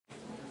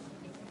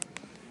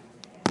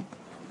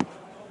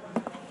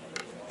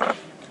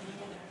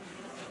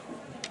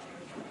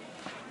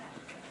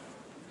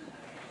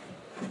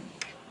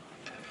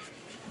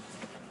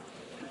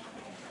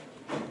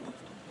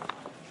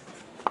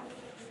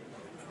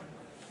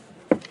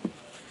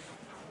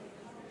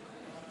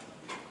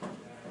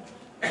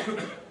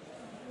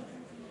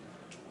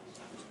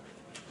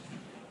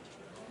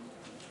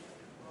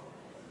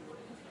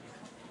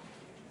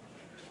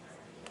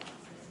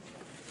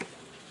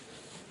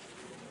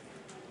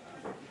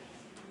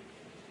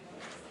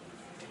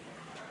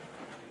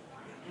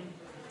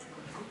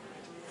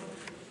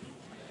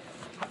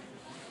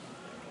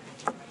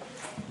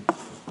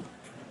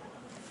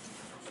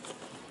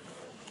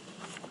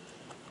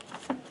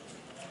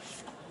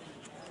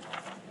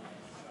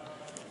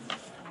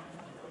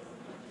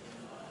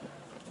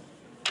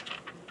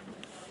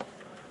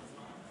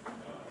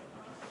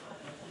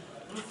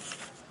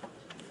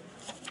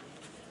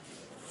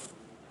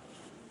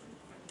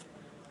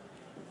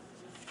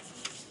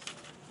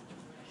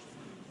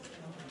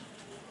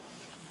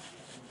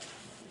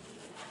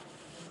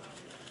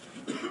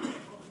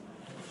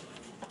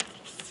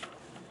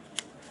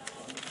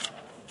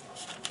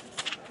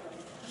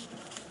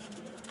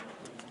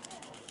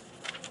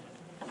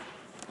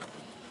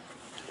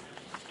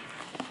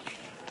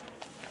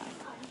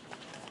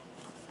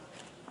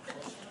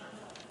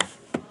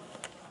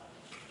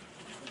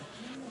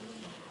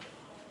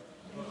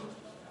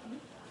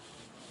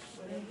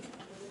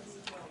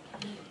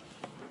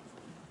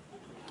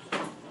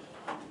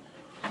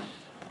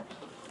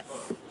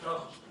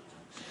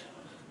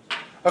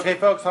Okay,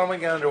 folks, why don't we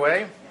get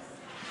underway?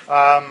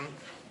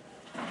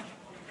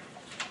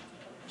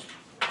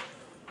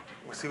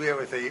 We see we have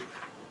a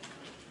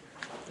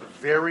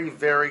very,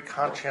 very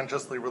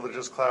conscientiously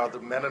religious crowd. The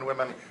men and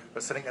women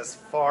are sitting as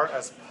far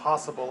as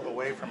possible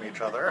away from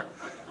each other,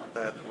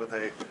 with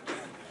a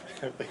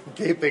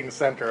gaping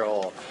center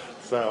hole.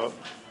 So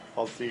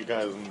I'll see you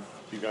guys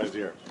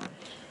here.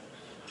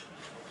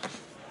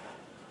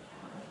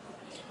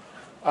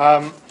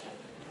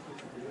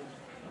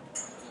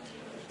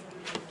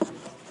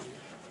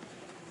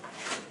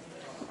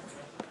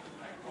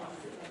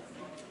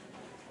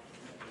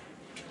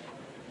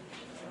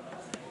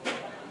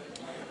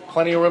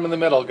 Plenty of room in the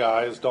middle,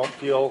 guys. Don't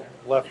feel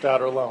left out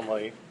or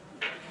lonely.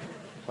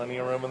 Plenty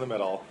of room in the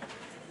middle.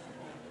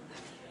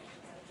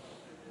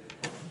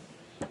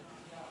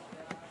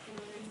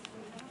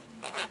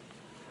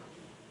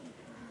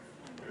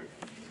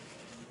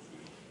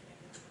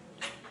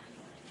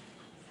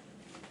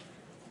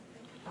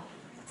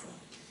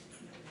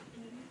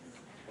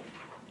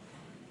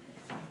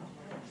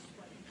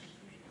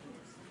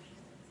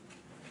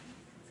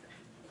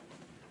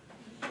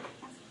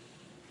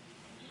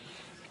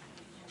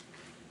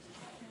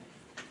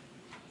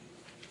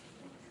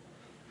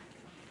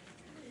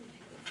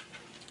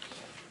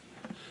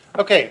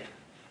 Okay.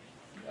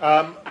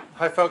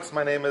 Hi, folks.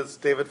 My name is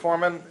David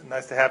Foreman.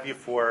 Nice to have you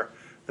for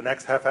the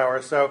next half hour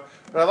or so.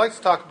 But I'd like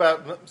to talk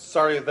about,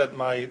 sorry that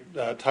my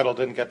title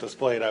didn't get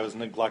displayed. I was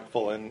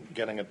neglectful in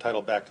getting a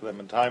title back to them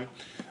in time.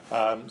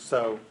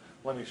 So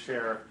let me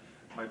share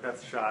my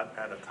best shot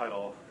at a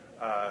title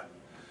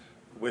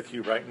with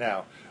you right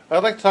now. What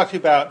I'd like to talk to you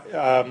about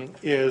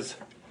is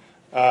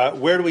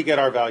where do we get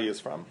our values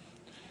from?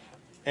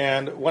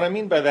 And what I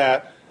mean by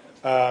that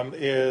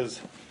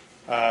is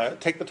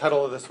take the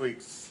title of this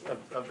week's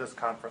of this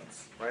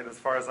conference, right? As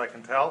far as I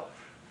can tell,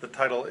 the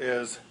title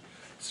is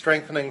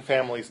Strengthening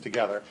Families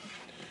Together.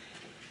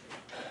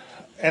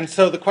 And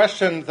so the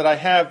question that I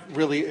have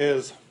really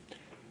is,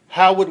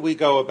 how would we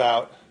go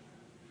about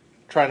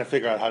trying to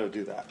figure out how to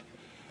do that?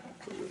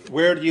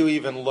 Where do you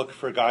even look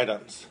for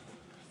guidance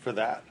for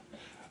that?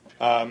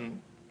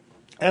 And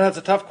it's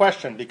a tough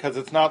question because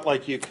it's not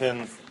like you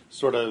can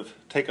sort of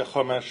take a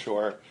Chumash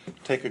or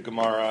take a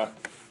Gemara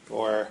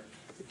or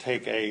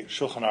take a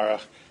Shulchan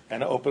Aruch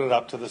and open it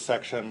up to the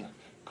section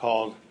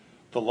called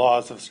The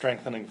Laws of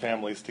Strengthening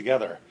Families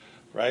Together,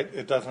 right?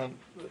 It doesn't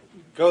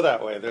go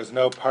that way. There's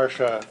no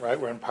Parsha, right?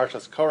 We're in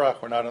Parshas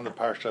Korach. We're not in the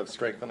Parsha of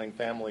Strengthening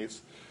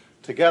Families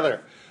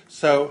Together.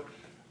 So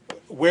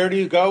where do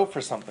you go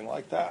for something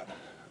like that?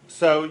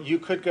 So you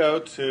could go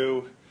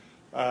to,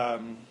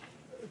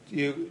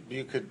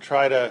 you could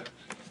try to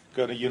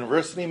go to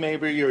university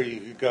maybe, or you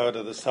could go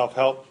to the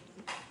self-help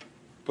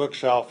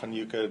bookshelf and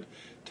you could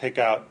take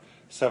out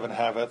 7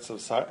 Habits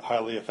of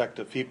Highly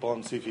Effective People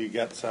and see if you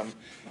get some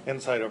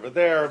insight over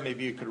there.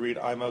 Maybe you could read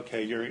I'm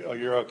Okay,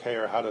 You're Okay,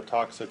 or How to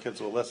Talk So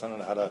Kids Will Listen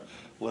and How to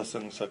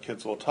Listen So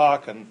Kids Will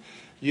Talk. And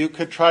you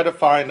could try to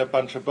find a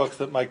bunch of books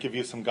that might give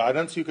you some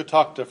guidance. You could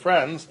talk to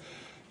friends.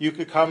 You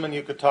could come and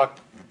you could talk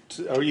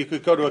to, or you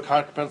could go to a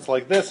conference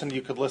like this and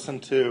you could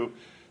listen to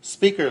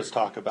speakers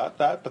talk about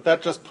that. But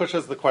that just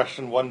pushes the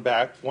question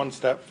one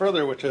step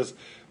further, which is,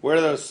 where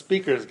do those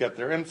speakers get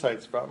their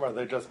insights from? Are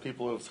they just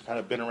people who've kind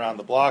of been around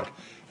the block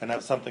and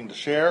have something to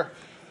share?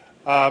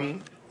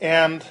 And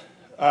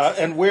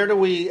where do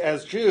we,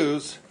 as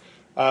Jews,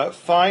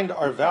 find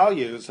our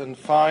values and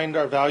find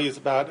our values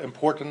about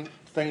important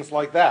things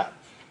like that?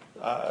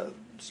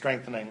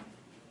 Strengthening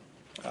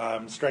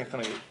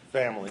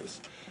families.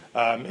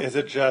 Is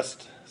it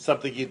just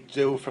something you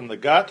do from the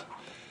gut?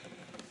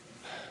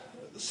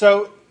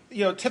 So,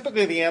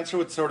 typically the answer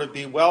would sort of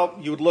be, well,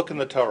 you would look in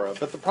the Torah.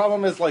 But the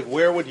problem is,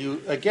 where would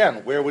you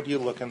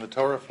look in the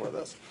Torah for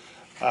this?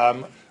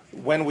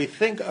 When we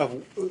think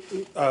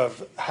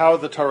of how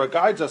the Torah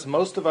guides us,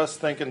 most of us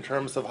think in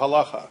terms of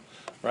halacha,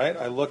 right?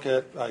 I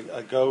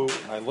go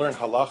and I learn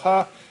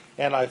halacha,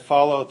 and I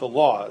follow the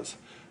laws.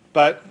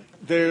 But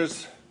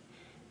there's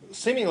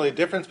seemingly a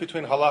difference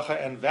between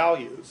halacha and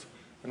values.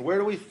 And where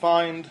do we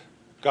find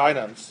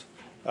guidance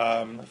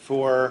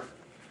for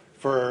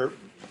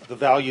the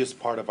values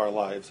part of our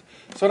lives?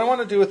 So what I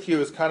want to do with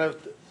you is kind of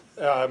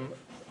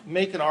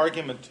make an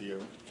argument to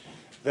you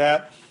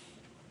that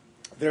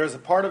there is a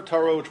part of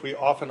Torah which we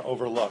often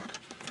overlook,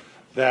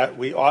 that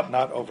we ought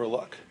not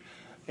overlook.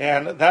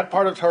 And that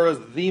part of Torah is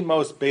the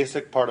most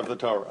basic part of the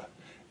Torah.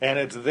 And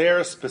it's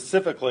there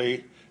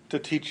specifically to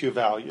teach you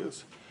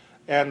values.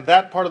 And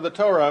that part of the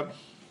Torah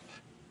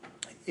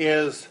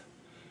is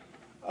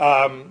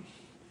the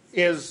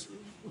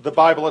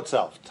Bible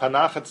itself,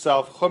 Tanakh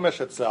itself,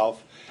 Chumash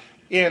itself,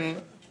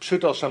 in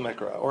Pshuto Shel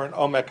Mikra, or in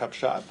Omek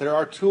HaPshat. There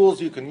are tools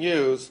you can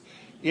use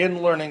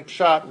in learning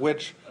Pshat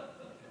which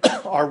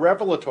are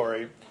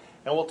revelatory,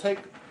 and will take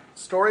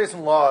stories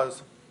and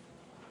laws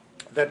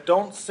that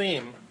don't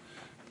seem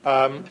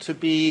to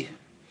be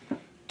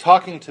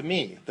talking to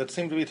me, that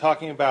seem to be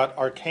talking about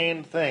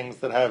arcane things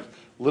that have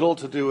little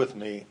to do with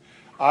me,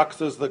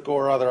 oxes that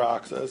gore other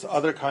oxes,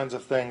 other kinds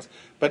of things.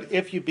 But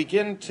if you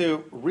begin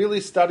to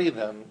really study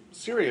them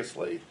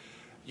seriously,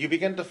 you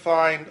begin to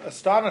find,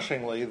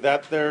 astonishingly,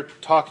 that they're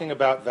talking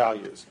about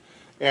values.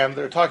 And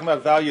they're talking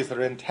about values that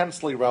are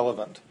intensely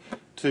relevant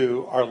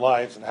to our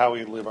lives and how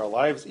we live our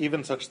lives,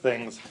 even such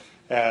things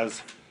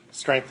as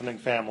strengthening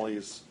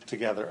families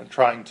together and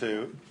trying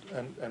to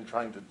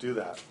do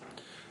that.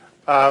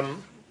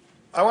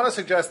 I want to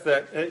suggest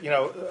that,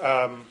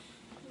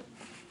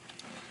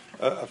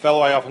 a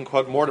fellow I often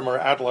quote, Mortimer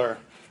Adler,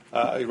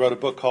 he wrote a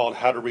book called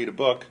How to Read a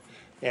Book,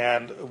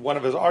 and one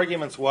of his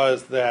arguments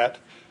was that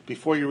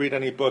before you read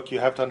any book, you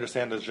have to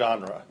understand its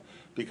genre,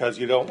 because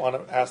you don't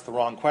want to ask the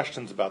wrong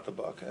questions about the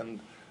book. And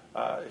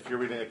if you're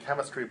reading a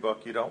chemistry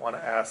book, you don't want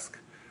to ask,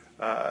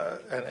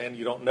 and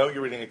you don't know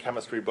you're reading a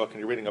chemistry book and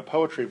you're reading a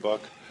poetry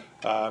book,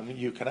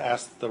 you can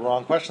ask the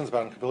wrong questions about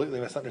it and completely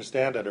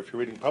misunderstand it. Or if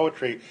you're reading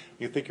poetry,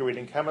 you think you're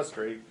reading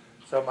chemistry.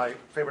 So my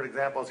favorite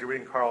example is you're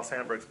reading Carl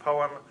Sandburg's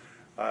poem,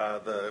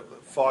 The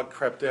Fog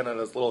Crept In at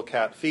His Little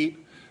Cat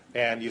Feet,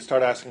 and you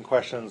start asking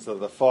questions of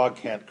the fog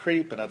can't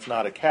creep and it's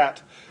not a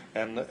cat.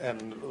 And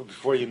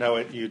before you know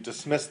it, you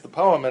dismiss the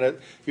poem, and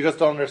you just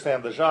don't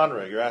understand the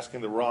genre. You're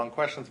asking the wrong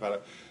questions about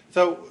it.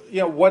 So,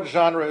 what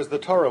genre is the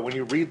Torah? When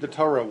you read the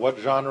Torah, what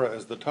genre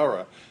is the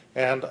Torah?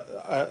 And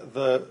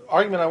the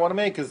argument I want to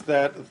make is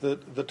that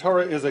the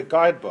Torah is a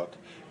guidebook.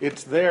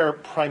 It's there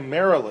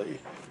primarily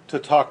to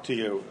talk to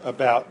you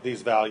about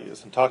these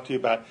values and talk to you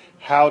about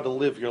how to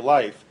live your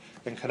life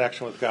in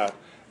connection with God.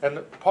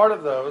 And part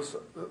of those,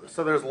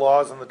 so there's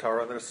laws in the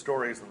Torah, there's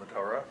stories in the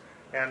Torah,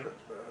 and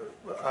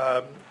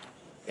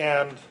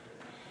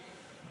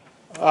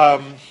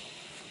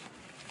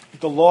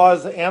the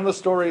laws and the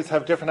stories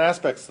have different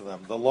aspects to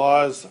them. The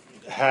laws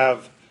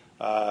have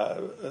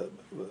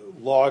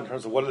law in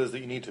terms of what it is that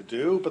you need to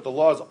do, but the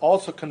law is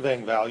also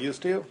conveying values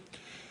to you.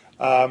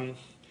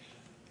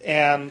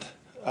 And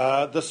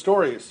the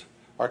stories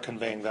are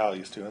conveying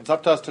values to you. And it's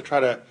up to us to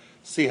try to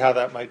see how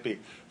that might be.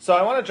 So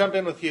I want to jump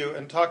in with you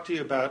and talk to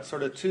you about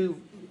sort of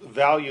two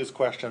values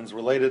questions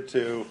related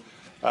to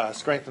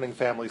strengthening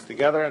families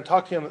together, and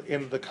talk to you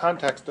in the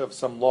context of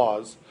some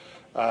laws,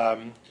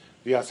 the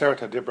Aseret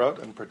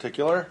HaDibrot in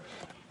particular.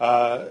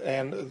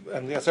 And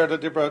the Aseret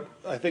HaDibrot,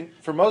 I think,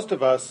 for most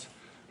of us,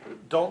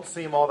 don't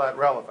seem all that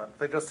relevant.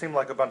 They just seem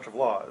like a bunch of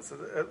laws.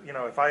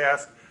 If I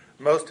ask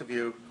most of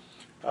you,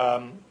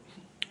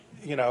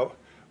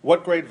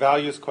 what great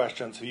values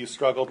questions have you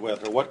struggled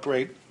with, or what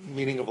great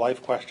meaning of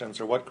life questions,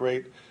 or what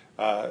great,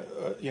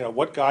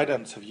 what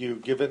guidance have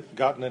you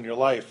gotten in your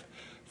life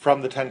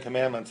from the Ten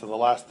Commandments in the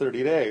last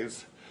 30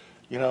 days,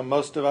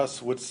 most of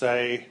us would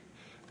say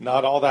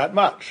not all that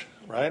much,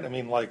 right? I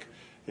mean, like,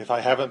 if I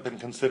haven't been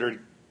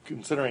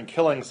considering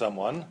killing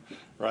someone,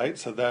 right?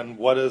 So then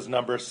what does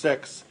number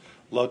 6,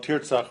 lo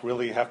tirtzach,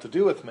 really have to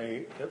do with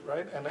me,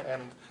 right?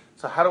 And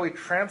so how do we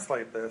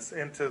translate this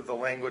into the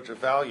language of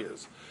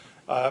values?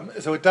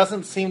 So it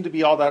doesn't seem to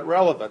be all that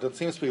relevant. It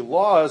seems to be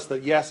laws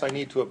that, yes, I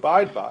need to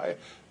abide by,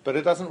 but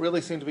it doesn't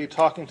really seem to be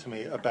talking to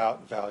me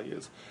about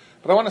values.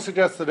 But I want to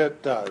suggest that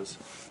it does.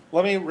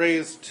 Let me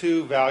raise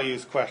two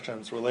values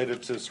questions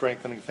related to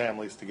strengthening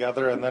families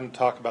together, and then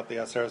talk about the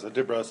Aseret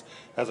HaDibros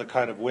as a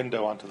kind of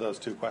window onto those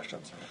two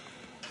questions.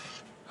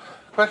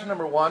 Question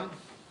number 1.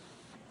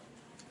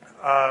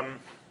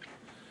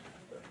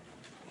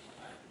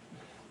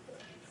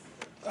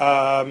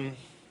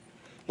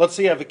 Let's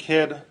say you have a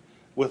kid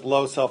with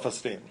low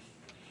self-esteem.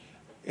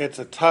 It's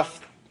a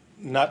tough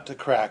nut to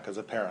crack as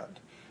a parent,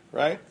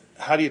 right?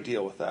 How do you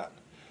deal with that?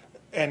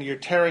 And you're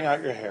tearing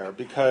out your hair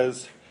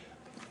because,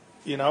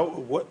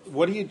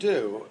 what do you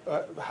do?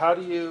 What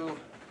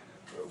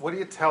do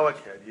you tell a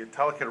kid? You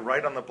tell a kid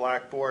right on the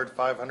blackboard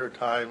 500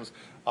 times,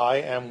 I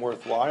am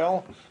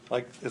worthwhile?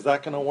 Like, is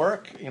that going to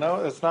work?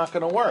 It's not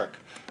going to work.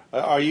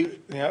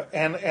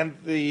 And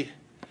the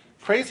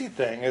crazy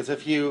thing is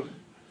if you,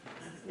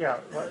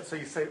 so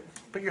you say,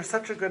 but you're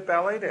such a good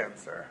ballet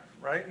dancer,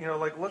 right?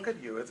 Look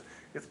at you.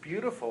 It's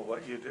beautiful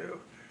what you do.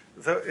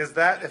 So is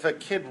that, if a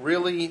kid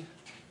really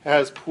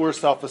has poor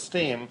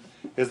self-esteem,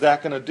 is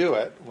that going to do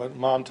it when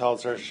mom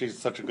tells her she's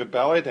such a good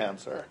ballet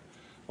dancer?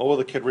 What will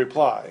the kid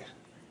reply?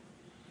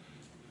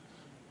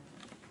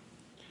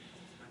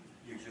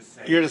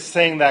 You're just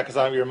saying that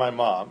because you're my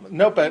mom.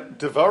 No, but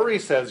Devorah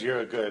says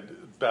you're a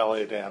good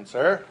ballet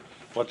dancer.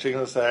 What's she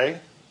going to say?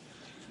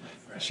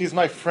 She's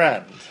my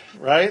friend,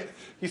 right?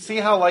 You see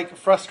how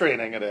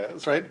frustrating it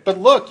is, right? But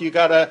look, you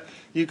got a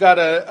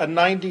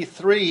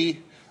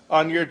 93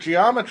 on your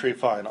geometry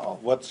final.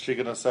 What's she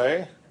going to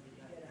say?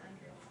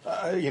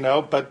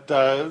 But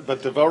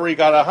Devorah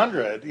got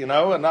 100,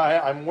 and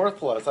I'm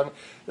worthless.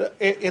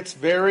 It's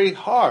very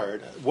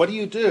hard. What do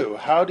you do?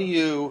 How do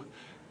you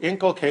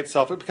inculcate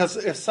because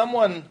if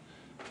someone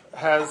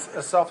has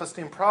a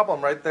self-esteem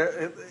problem, right,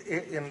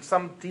 in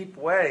some deep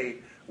way,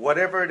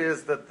 whatever it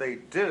is that they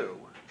do,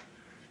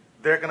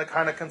 they're going to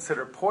kind of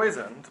consider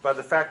poisoned by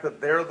the fact that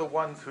they're the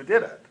ones who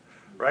did it,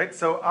 right?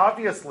 So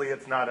obviously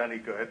it's not any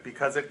good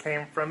because it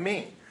came from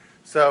me.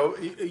 So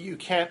you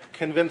can't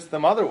convince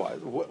them otherwise.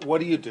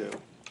 What do you do?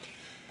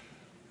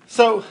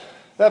 So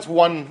that's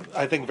one,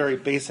 I think, very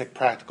basic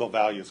practical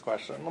values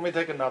question. Let me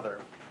take another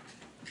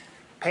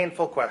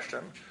painful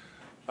question.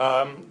 The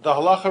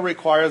halacha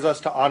requires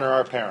us to honor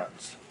our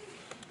parents.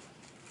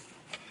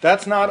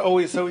 That's not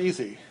always so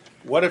easy.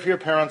 What if your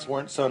parents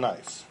weren't so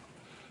nice?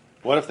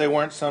 What if they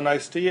weren't so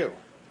nice to you?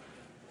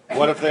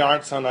 What if they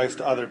aren't so nice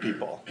to other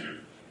people?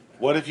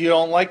 What if you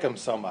don't like them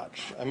so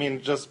much? I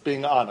mean, just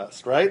being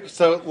honest, right?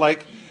 So,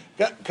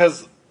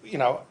 because,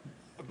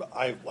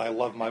 I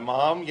love my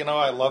mom,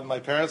 I love my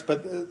parents,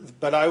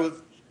 but I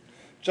was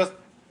just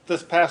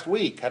this past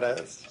week had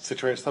a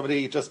situation,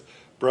 somebody just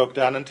broke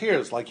down in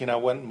tears.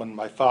 When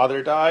my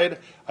father died,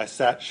 I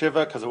sat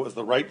Shiva because it was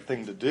the right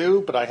thing to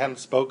do, but I hadn't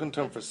spoken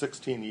to him for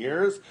 16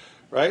 years,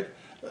 right?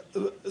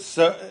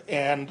 So,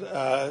 and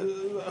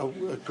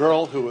a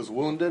girl who was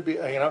wounded,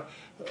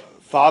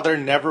 father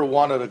never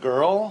wanted a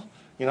girl,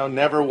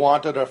 never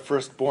wanted a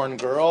firstborn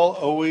girl,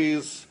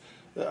 always,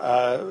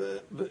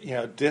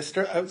 dissed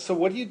her. So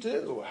what do you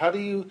do? How do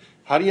you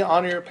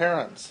honor your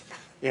parents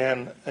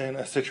in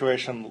a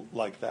situation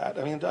like that?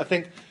 I mean, I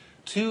think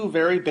two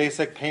very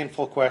basic,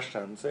 painful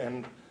questions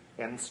in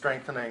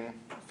strengthening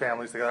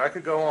families together. I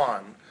could go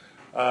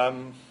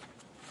on.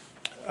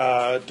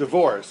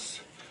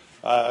 Divorce.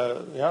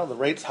 The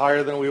rate's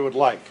higher than we would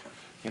like.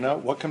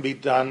 What can be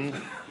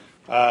done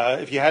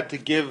if you had to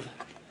give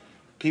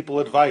people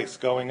advice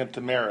going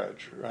into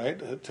marriage,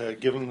 right? To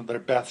give them their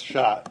best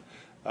shot.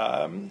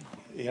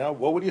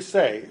 What would you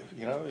say?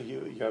 You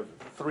have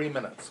 3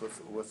 minutes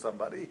with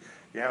somebody.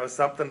 You have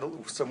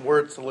some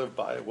words to live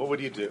by. What would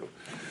you do?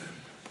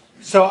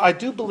 So I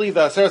do believe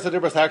that Aseret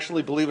Dibros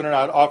actually, believe it or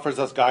not, offers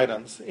us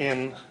guidance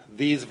in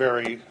these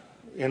very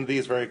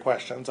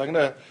questions.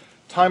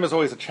 Time is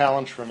always a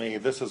challenge for me.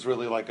 This is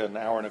really like an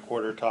hour and a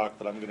quarter talk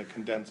that I'm going to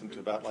condense into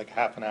about like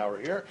half an hour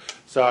here.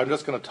 So I'm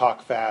just going to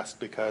talk fast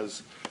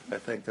because I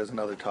think there's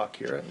another talk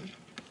here in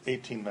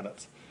 18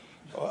 minutes.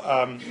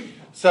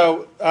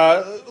 So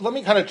let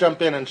me kind of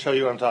jump in and show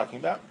you what I'm talking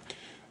about.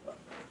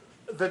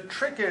 The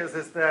trick is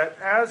that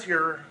as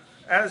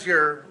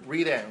you're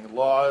reading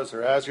laws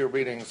or as you're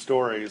reading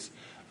stories,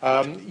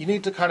 you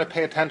need to kind of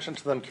pay attention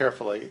to them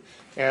carefully.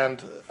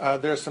 And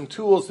there's some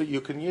tools that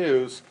you can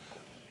use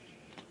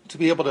to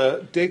be able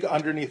to dig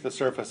underneath the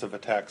surface of a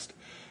text,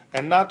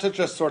 and not to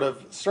just sort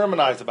of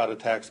sermonize about a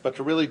text, but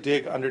to really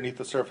dig underneath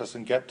the surface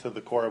and get to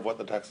the core of what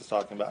the text is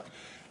talking about.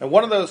 And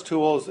one of those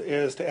tools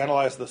is to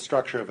analyze the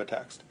structure of a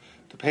text,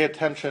 to pay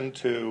attention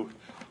to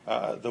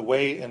the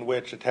way in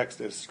which a text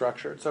is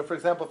structured. So, for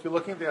example, if you're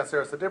looking at the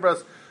Aseret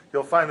Dibros,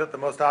 you'll find that the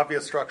most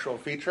obvious structural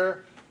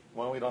feature,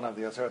 we don't have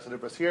the Aseret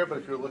Dibros here, but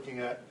if you're looking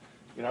at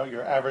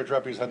your average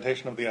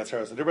representation of the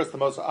Aseret Dibros, the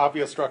most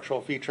obvious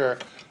structural feature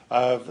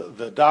of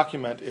the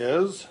document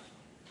is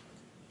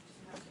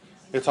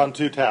it's on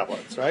 2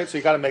 tablets, right? So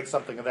you got to make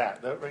something of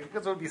that, right?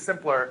 Because it would be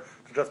simpler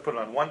to just put it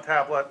on 1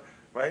 tablet,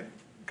 right?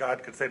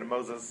 God could say to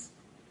Moses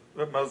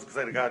could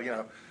say to God,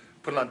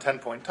 put it on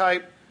 10-point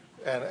type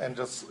and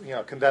just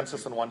condense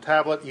this in 1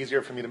 tablet.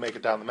 Easier for me to make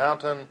it down the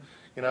mountain,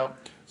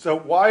 So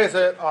why is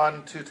it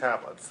on 2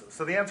 tablets?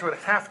 So the answer would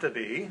have to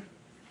be.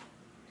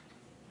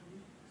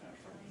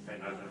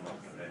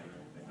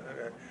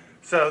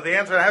 So the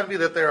answer would have to be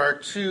that there are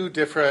 2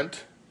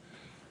 different,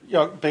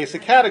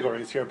 basic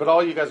categories here. But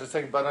all you guys are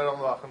saying, but I don't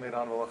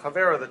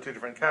know the 2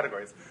 different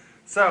categories.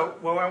 So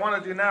what I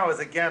want to do now is,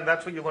 again,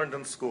 that's what you learned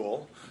in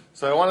school.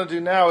 So what I want to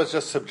do now is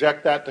just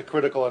subject that to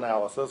critical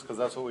analysis, because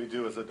that's what we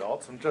do as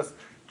adults, and just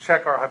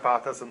check our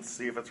hypothesis and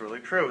see if it's really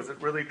true. Is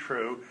it really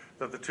true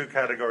that the 2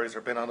 categories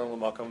are ben adam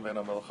l'makom, ben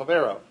adam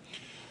l'chavero?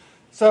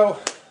 So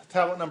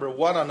tablet number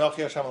 1,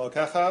 Anochi Hashem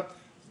Elokecha.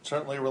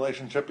 Certainly a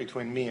relationship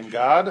between me and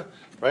God,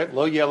 right?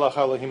 Lo yeh lecha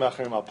Elohim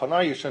acherim al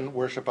panai. You shouldn't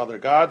worship other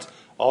gods.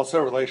 Also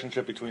a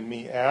relationship between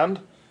me and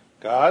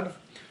God.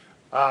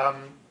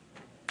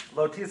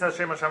 Lo tisa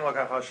Hashem Hashem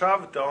Elokecha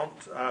hashav.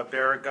 Don't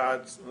bear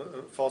God's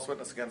false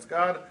witness against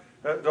God.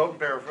 Don't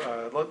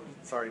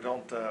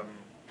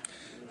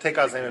take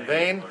God's name in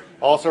vain.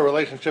 Also a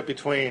relationship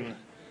between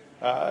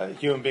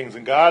human beings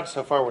and God.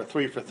 So far we're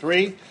 3 for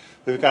 3.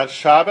 We've got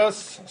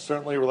Shabbos,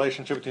 certainly a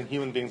relationship between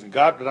human beings and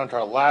God, but on to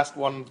our last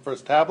one,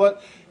 first tablet.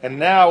 And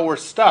now we're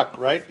stuck,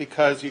 right?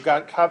 Because you've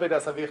got Kaved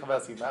es avicha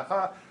v'es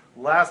imecha.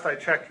 Last I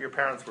checked, your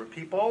parents were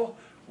people.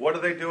 What are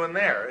they doing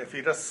there? If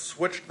you just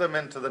switched them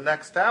into the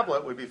next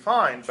tablet, we'd be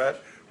fine.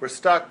 But we're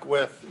stuck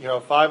with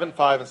 5 and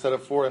 5 instead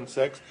of 4 and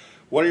 6.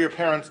 What are your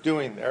parents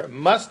doing there? It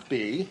must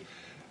be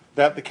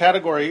that the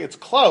category, it's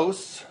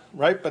close,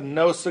 right, but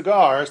no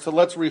cigar. So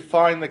let's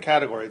refine the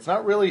category. It's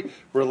not really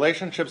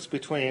relationships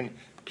between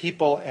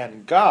people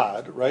and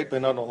God, right?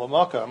 Ben adam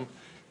l'makom.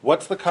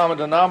 What's the common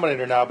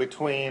denominator now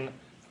between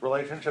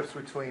relationships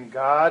between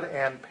God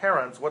and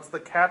parents? What's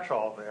the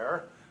catch-all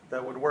there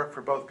that would work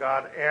for both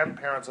God and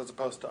parents as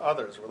opposed to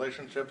others?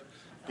 Relationship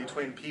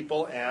between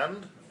people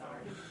and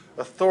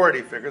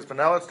authority figures. But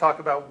now let's talk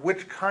about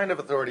which kind of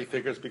authority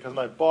figures, because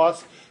my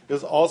boss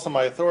is also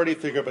my authority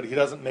figure, but he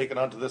doesn't make it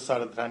onto this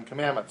side of the 10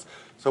 Commandments.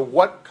 So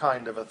what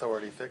kind of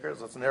authority figures?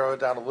 Let's narrow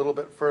it down a little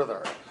bit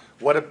further.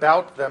 What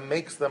about them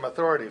makes them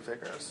authority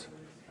figures?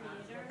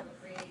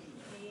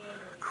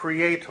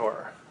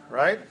 creator,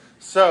 right?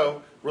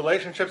 So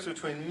relationships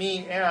between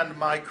me and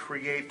my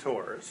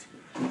creators,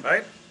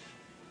 right?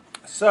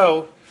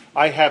 So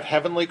I have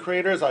heavenly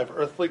creators, I have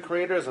earthly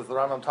creators, as the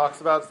Rambam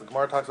talks about, as the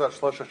Gemara talks about,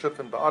 Shlosha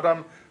Shutfim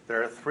Ba'adam.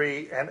 There are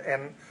three,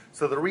 and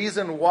so the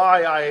reason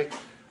why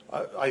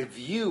I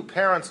view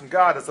parents and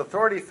God as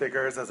authority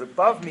figures, as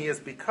above me,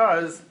 is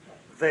because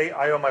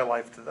I owe my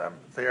life to them.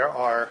 They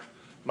are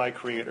my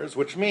creators,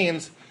 which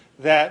means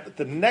that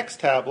the next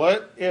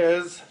tablet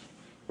is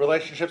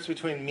relationships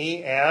between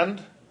me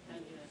and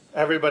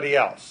everybody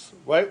else,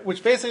 right?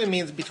 Which basically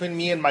means between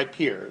me and my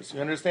peers.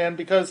 You understand?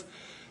 Because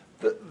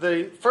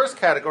the first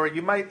category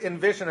you might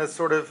envision as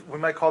sort of, we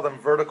might call them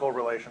vertical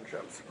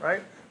relationships,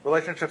 right?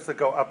 Relationships that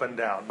go up and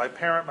down. My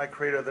parent, my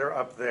creator, they're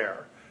up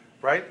there,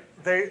 right?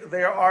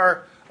 They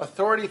are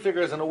authority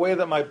figures in a way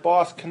that my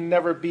boss can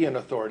never be an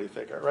authority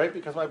figure, right?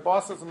 Because my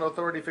boss is an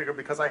authority figure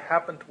because I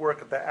happen to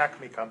work at the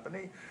Acme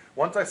company.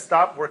 Once I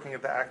stop working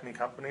at the Acme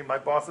company, my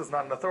boss is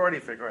not an authority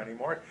figure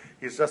anymore.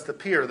 He's just a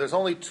peer. There's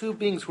only two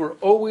beings who are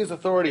always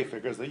authority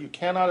figures, that you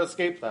cannot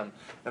escape them.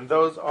 And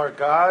those are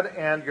God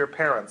and your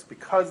parents.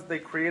 Because they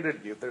created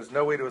you, there's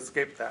no way to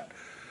escape that.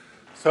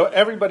 So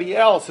everybody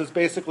else is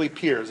basically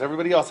peers.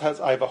 Everybody else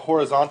I have a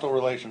horizontal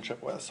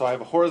relationship with. So I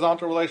have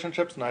horizontal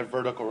relationships and I have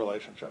vertical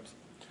relationships.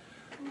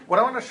 What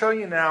I want to show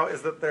you now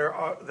is that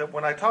that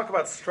when I talk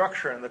about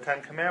structure in the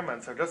Ten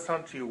Commandments, I've just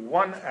shown to you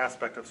one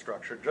aspect of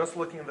structure. Just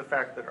looking at the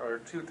fact that there are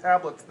two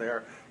tablets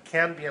there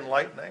can be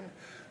enlightening.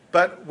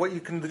 But what you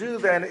can do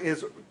then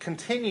is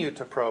continue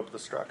to probe the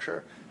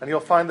structure. And you'll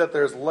find that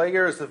there's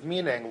layers of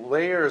meaning,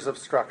 layers of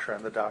structure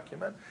in the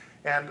document.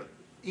 And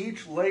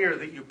each layer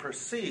that you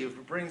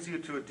perceive brings you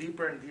to a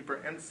deeper and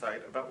deeper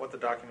insight about what the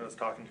document is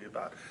talking to you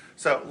about.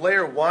 So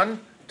layer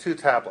 1, 2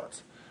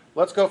 tablets.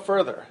 Let's go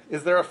further.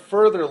 Is there a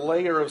further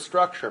layer of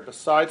structure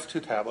besides 2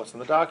 tablets in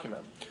the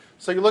document?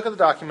 So you look at the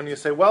document and you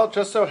say, well, it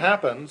just so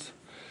happens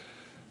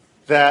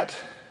that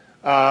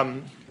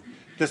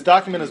this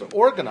document is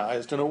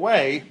organized in a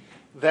way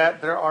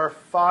that there are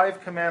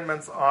 5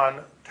 commandments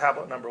on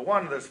tablet number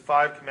 1. There's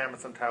 5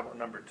 commandments on tablet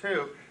number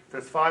 2.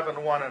 There's 5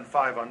 on 1 and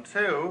 5 on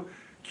 2.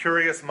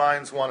 Curious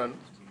minds want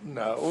to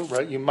know,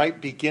 right? You might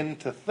begin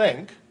to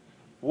think,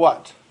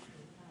 what?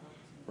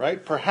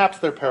 Right? Perhaps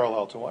they're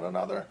parallel to one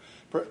another.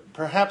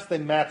 Perhaps they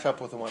match up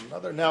with one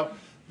another. Now,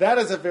 that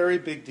is a very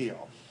big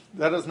deal.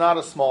 That is not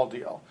a small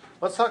deal.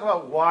 Let's talk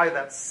about why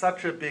that's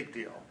such a big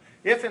deal.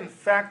 If, in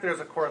fact, there's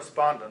a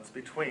correspondence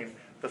between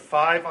the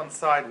 5 on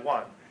side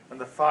 1 and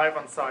the 5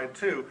 on side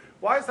 2,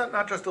 why is that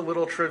not just a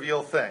little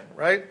trivial thing,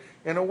 right?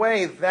 In a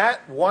way,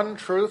 that one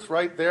truth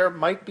right there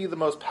might be the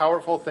most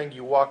powerful thing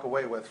you walk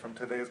away with from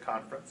today's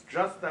conference.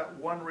 Just that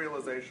one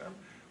realization.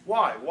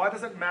 Why? Why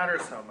does it matter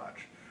so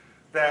much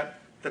that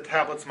the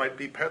tablets might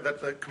be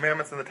that the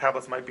commandments and the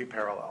tablets might be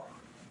parallel?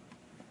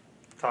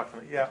 Talk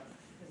to me. Yeah.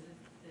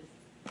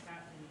 Because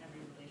in every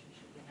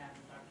relationship we have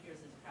with our peers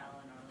is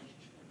parallel in our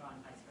relationship with God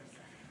and vice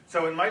versa.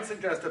 So it might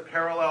suggest a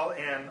parallel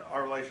in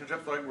our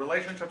relationships. Like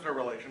relationships are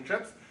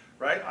relationships,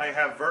 right? I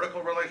have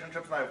vertical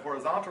relationships and I have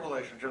horizontal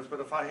relationships. But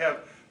if I have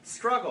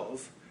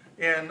struggles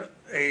in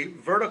a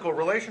vertical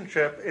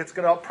relationship, it's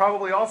going to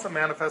probably also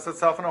manifest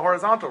itself in a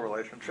horizontal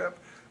relationship,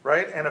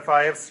 right? And if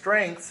I have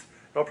strengths,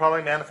 it'll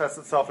probably manifest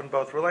itself in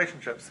both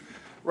relationships,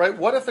 right?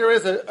 What if there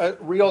is a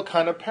real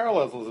kind of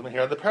parallelism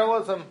here? The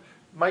parallelism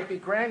might be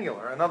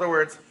granular. In other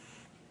words,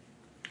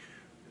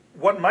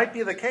 what might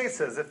be the case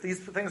is, if these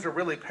things are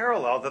really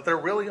parallel, that there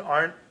really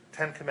aren't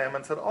 10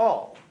 commandments at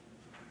all.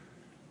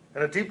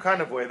 In a deep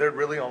kind of way, there'd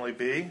really only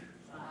be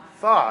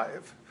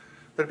 5.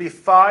 There'd be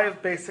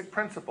 5 basic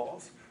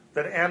principles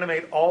that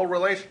animate all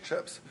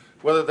relationships,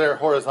 whether they're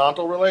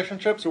horizontal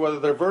relationships or whether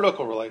they're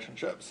vertical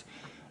relationships.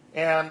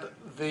 And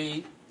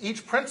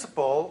each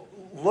principle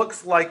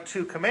looks like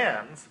 2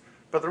 commands,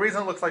 but the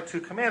reason it looks like 2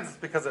 commands is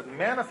because it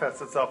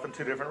manifests itself in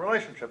 2 different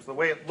relationships. The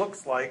way it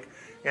looks like,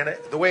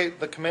 the way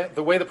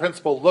the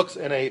principle looks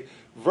in a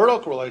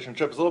vertical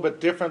relationship is a little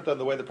bit different than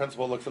the way the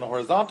principle looks in a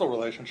horizontal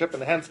relationship,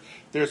 and hence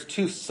there's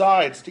 2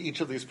 sides to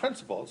each of these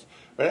principles,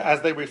 right,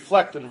 as they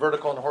reflect in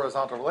vertical and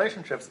horizontal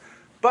relationships.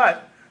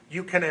 But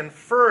you can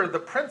infer the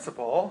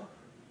principle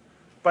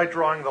by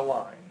drawing the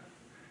line.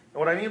 And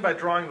what I mean by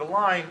drawing the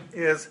line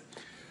is,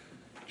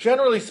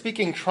 generally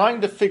speaking,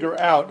 trying to figure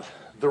out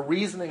the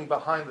reasoning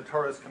behind the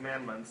Torah's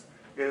commandments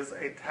is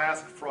a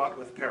task fraught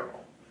with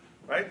peril,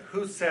 right?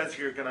 Who says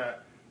you're going to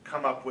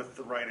come up with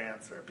the right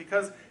answer?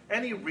 Because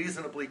any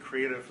reasonably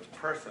creative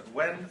person,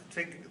 when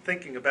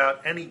thinking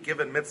about any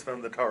given mitzvah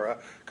in the Torah,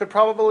 could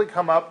probably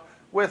come up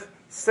with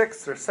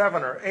 6 or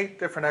 7 or 8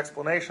 different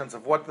explanations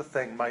of what the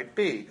thing might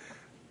be.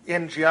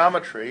 In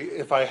geometry,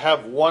 if I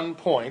have one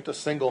point, a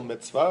single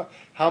mitzvah,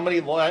 how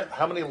many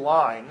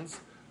lines,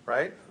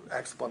 right,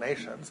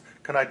 explanations,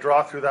 can I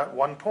draw through that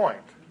one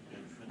point?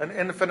 An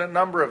infinite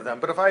number of them.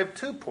 But if I have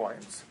 2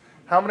 points,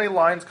 how many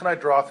lines can I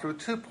draw through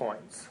 2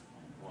 points?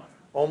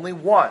 Only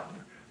 1.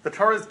 The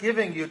Torah is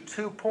giving you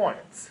 2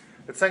 points.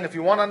 It's saying if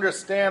you want to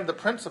understand the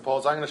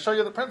principles, I'm going to show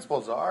you the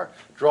principles are.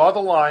 Draw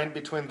the line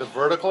between the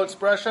vertical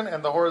expression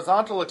and the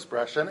horizontal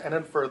expression and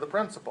infer the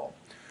principle.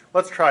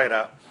 Let's try it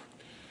out.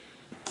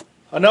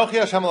 Anochi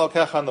Hashem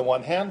Elokecha on the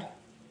one hand,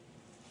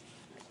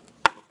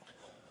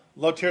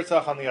 Lo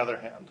Tirzach on the other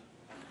hand.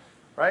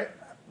 Right?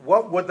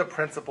 What would the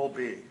principle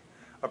be?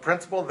 A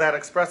principle that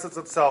expresses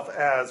itself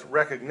as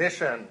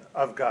recognition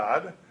of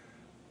God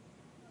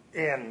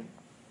in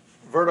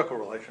vertical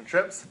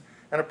relationships,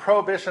 and a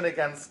prohibition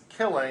against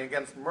killing,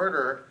 against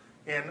murder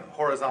in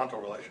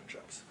horizontal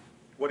relationships.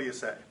 What do you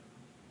say?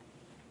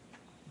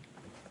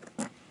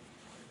 Don't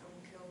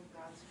kill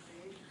God's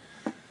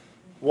creation.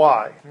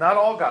 Why? Not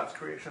all God's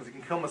creations. You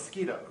can kill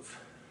mosquitoes,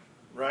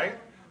 right?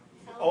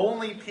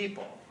 Only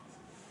people.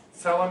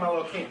 Selam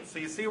Elokim. So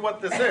you see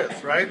what this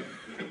is, right?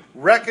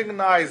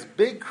 Recognize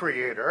big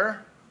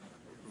creator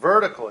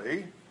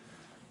vertically.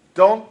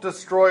 Don't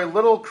destroy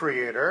little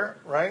creator,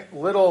 right?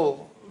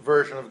 Little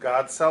version of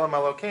God, Selam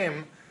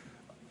Elokim,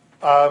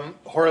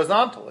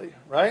 horizontally,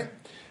 right?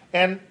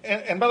 And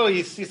by the way,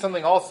 you see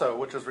something also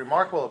which is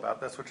remarkable about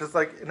this, which is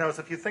like, is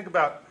if you think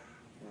about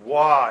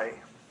why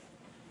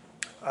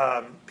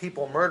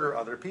people murder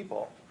other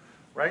people,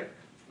 right?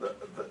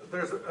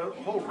 There's a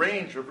whole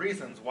range of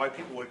reasons why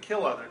people would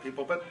kill other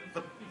people, but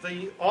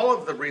all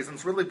of the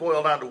reasons really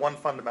boil down to one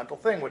fundamental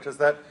thing, which is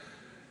that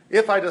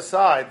if I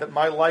decide that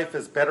my life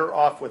is better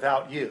off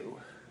without you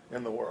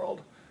in the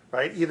world,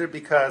 right? Either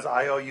because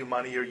I owe you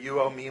money, or you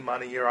owe me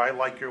money, or I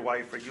like your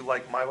wife, or you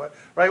like my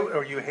wife, right?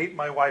 Or you hate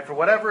my wife, or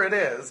whatever it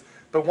is.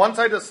 But once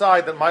I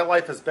decide that my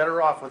life is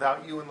better off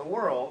without you in the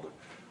world,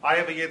 I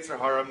have a Yetzer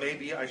Hara,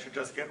 maybe I should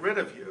just get rid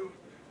of you,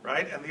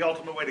 right? And the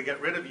ultimate way to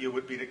get rid of you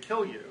would be to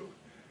kill you.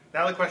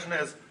 Now the question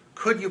is,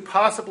 could you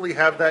possibly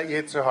have that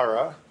Yetzer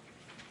Hara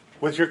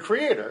with your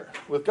Creator,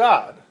 with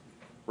God?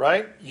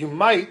 Right? You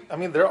might,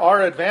 there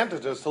are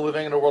advantages to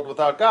living in a world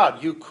without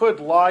God. You could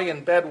lie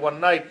in bed one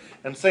night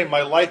and say,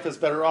 my life is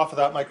better off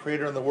without my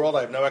Creator in the world.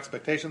 I have no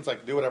expectations. I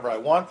can do whatever I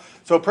want.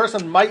 So a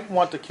person might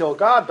want to kill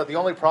God, but the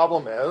only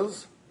problem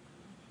is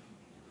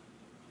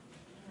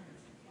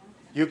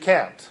you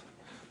can't.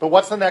 But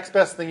what's the next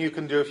best thing you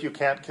can do if you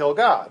can't kill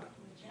God?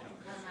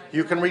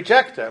 You can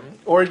reject him,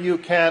 or you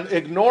can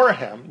ignore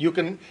him. You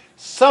can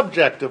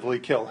subjectively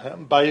kill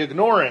him by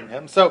ignoring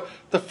him. So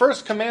the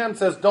first command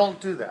says,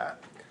 don't do that.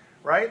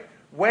 Right?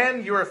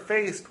 When you're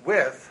faced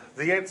with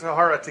the Yetzer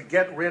Hara to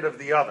get rid of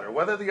the other,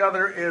 whether the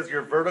other is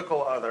your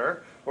vertical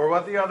other, or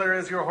whether the other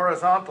is your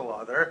horizontal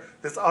other,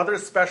 this other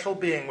special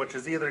being, which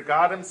is either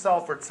God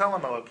himself or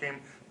Tselem Elokim,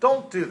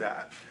 don't do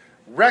that.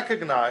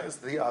 Recognize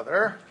the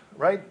other,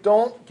 right?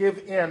 Don't give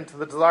in to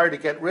the desire to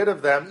get rid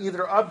of them,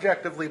 either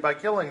objectively by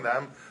killing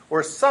them,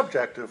 or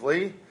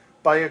subjectively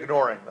by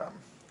ignoring them,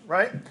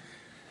 right?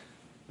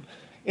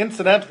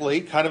 Incidentally,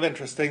 kind of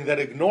interesting that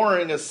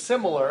ignoring is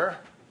similar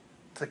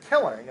to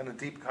killing in a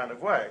deep kind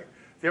of way.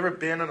 Have you ever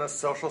been in a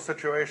social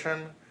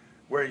situation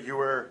where you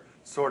were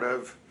sort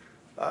of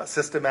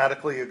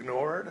systematically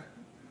ignored?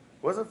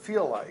 What does it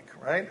feel like,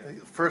 right?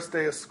 First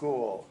day of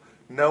school,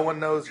 no one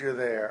knows you're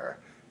there.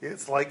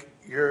 It's like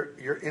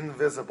you're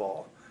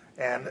invisible,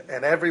 and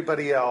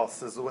everybody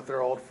else is with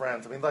their old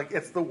friends.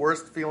 It's the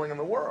worst feeling in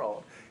the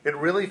world. It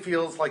really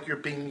feels like you're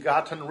being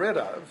gotten rid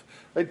of.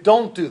 Right?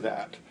 Don't do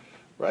that,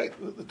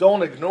 right?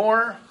 Don't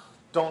ignore,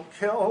 don't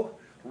kill.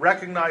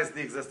 Recognize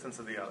the existence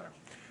of the other.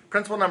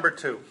 Principle number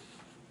 2.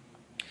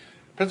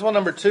 Principle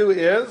number 2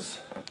 is,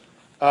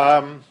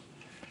 what's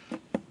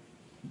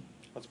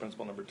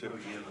principle number 2?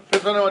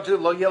 Principle number 2,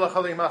 lo yelech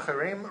halim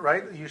acharim,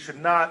 right? You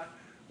should not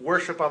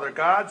worship other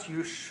gods.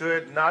 You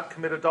should not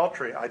commit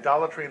adultery.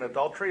 Idolatry and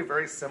adultery,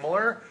 very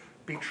similar.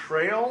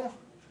 Betrayal,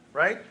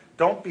 right?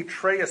 Don't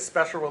betray a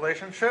special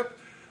relationship.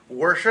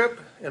 Worship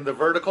in the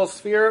vertical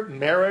sphere,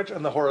 marriage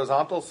in the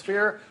horizontal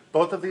sphere.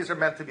 Both of these are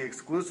meant to be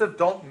exclusive.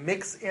 Don't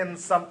mix in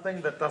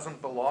something that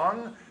doesn't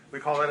belong. We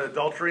call that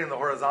adultery in the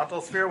horizontal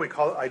sphere. We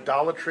call it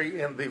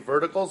idolatry in the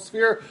vertical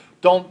sphere.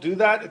 Don't do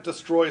that. It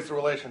destroys the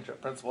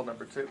relationship. Principle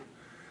number 2.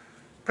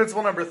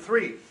 Principle number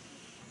 3.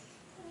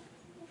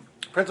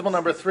 Principle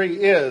number 3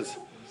 is,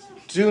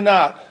 do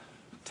not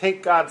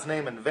take God's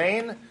name in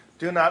vain.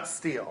 Do not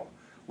steal.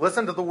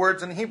 Listen to the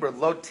words in Hebrew.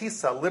 Lo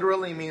tisa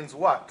literally means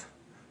what?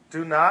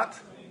 Do not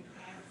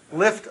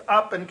lift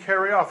up and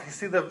carry off. You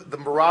see the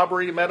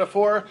robbery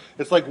metaphor?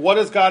 It's like, what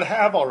does God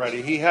have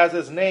already? He has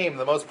his name.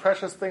 The most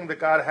precious thing that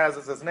God has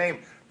is his name.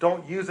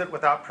 Don't use it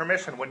without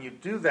permission. When you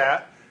do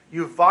that,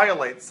 you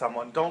violate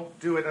someone. Don't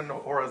do it in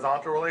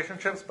horizontal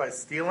relationships by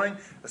stealing,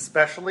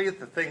 especially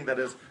the thing that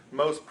is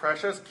most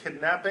precious.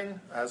 Kidnapping,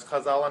 as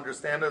Chazal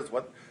understand it, is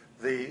what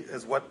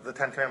the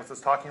Ten Commandments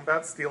is talking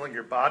about. Stealing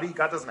your body.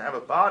 God doesn't have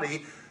a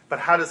body. But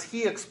how does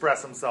he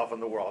express himself in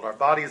the world? Our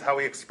body is how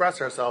we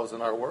express ourselves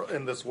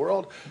in this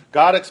world.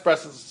 God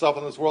expresses himself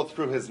in this world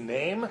through his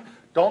name.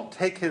 Don't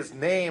take his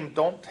name.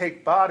 Don't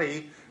take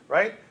body,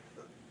 right?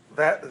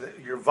 That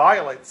you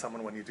violate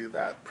someone when you do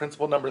that.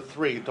 Principle number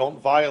 3,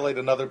 don't violate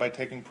another by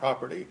taking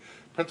property.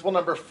 Principle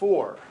number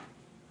 4.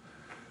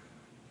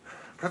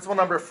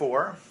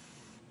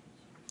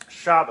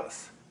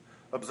 Shabbos.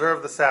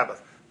 Observe the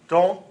Sabbath.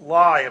 Don't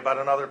lie about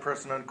another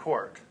person in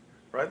court.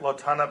 Right? Lo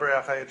tana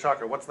b'reacha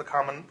yitzchakar. What's the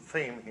common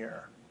theme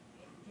here?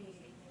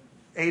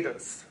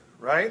 Eidos,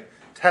 right?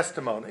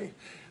 Testimony.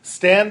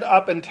 Stand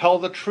up and tell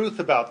the truth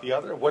about the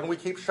other. When we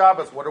keep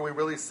Shabbos, what are we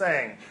really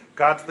saying?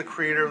 God's the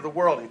creator of the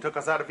world. He took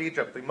us out of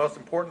Egypt. The most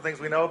important things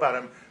we know about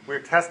him,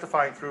 we're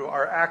testifying through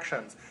our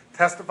actions.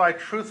 Testify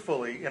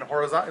truthfully in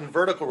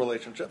vertical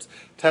relationships.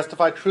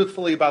 Testify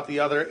truthfully about the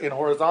other in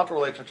horizontal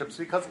relationships,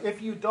 because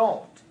if you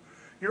don't,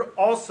 you're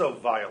also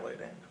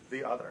violating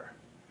the other.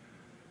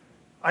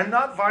 I'm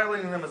not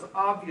violating them as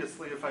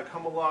obviously if I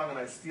come along and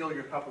I steal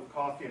your cup of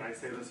coffee and I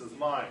say this is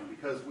mine,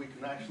 because we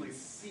can actually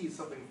see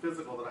something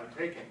physical that I'm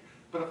taking.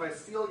 But if I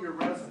steal your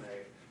resume,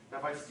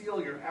 if I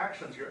steal your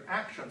actions,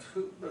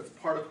 that's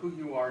part of who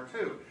you are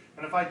too.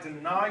 And if I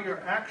deny your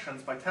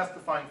actions by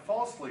testifying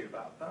falsely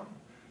about them,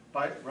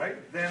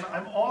 then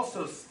I'm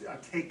also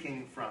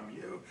taking from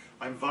you.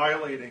 I'm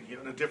violating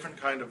you in a different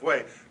kind of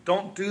way.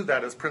 Don't do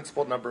that as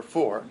principle number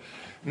 4.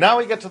 Now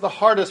we get to the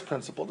hardest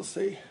principle to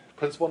see.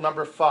 Principle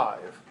number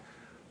 5.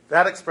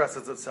 That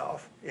expresses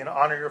itself in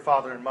honor your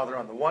father and mother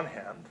on the one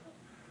hand,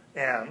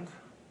 and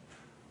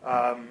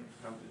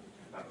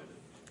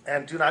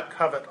do not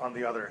covet on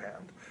the other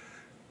hand.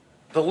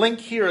 The link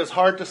here is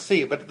hard to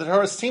see, but the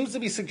Torah seems to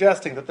be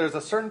suggesting that there's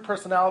a certain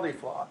personality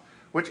flaw,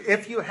 which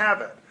if you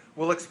have it,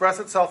 will express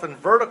itself in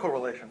vertical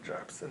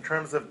relationships in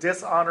terms of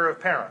dishonor of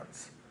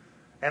parents,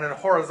 and in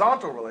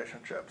horizontal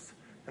relationships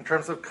in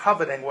terms of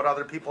coveting what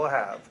other people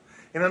have,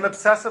 in an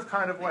obsessive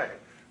kind of way.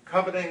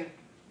 Coveting,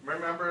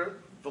 remember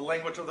the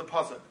language of the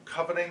puzzle,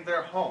 coveting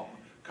their home,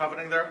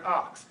 coveting their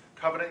ox,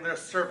 coveting their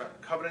servant,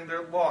 coveting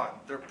their lawn,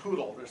 their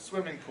poodle, their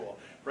swimming pool,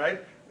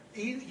 right?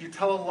 You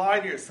tell a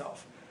lie to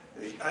yourself.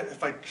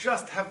 If I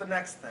just have the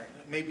next thing,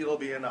 maybe it'll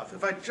be enough.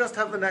 If I just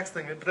have the next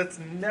thing, but it's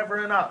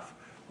never enough.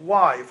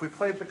 Why? If we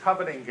played the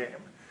coveting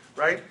game,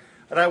 right?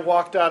 And I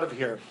walked out of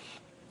here,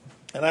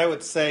 and I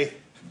would say,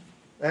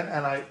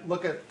 and I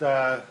look at,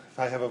 if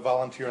I have a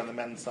volunteer on the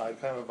men's side.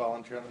 Can I have a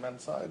volunteer on the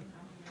men's side?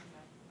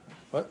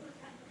 What?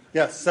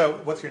 Yes, so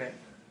what's your name?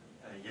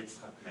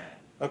 Yitzchak Man.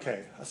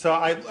 Okay, so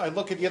I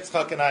look at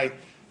Yitzchak and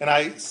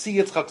I see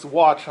Yitzchak's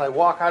watch, and I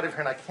walk out of here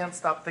and I can't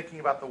stop thinking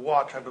about the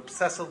watch. I'm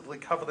obsessively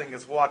coveting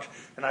his watch,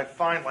 and I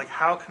find,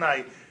 how can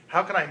I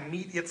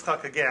meet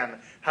Yitzchak again?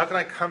 How can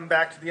I come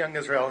back to the young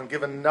Israel and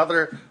give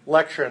another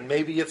lecture, and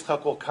maybe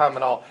Yitzchak will come,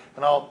 and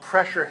I'll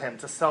pressure him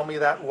to sell me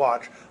that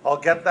watch. I'll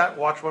get that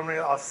watch one way.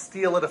 I'll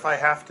steal it if I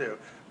have to.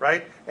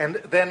 Right? And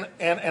then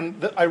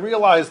I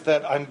realize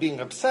that I'm being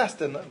obsessed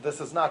and this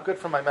is not good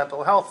for my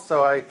mental health,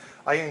 so I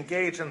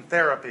engage in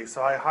therapy.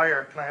 So I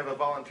hire, can I have a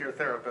volunteer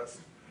therapist?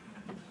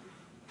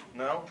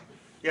 No?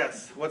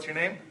 Yes. What's your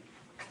name?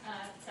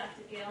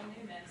 Dr. Gail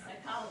Newman,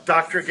 psychologist.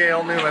 Dr.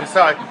 Gail Newman.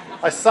 So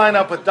I sign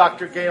up with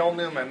Dr. Gail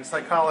Newman,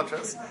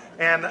 psychologist,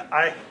 and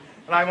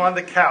I'm on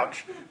the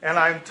couch, and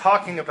I'm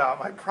talking about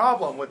my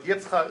problem with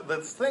Yitzchak,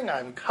 this thing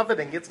I'm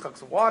coveting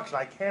Yitzchak's watch, and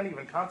I can't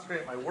even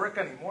concentrate on my work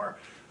anymore.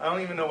 I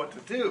don't even know what to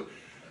do.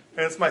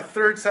 And it's my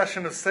 3rd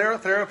session of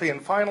therapy,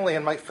 and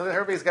my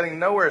therapy is getting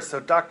nowhere, so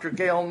Dr.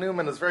 Gail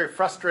Newman is very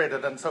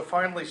frustrated, and so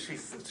finally she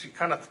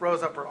kind of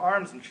throws up her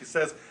arms, and she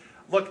says,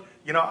 look,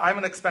 I'm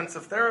an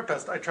expensive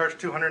therapist. I charge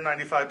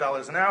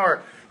 $295 an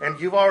hour, and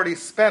you've already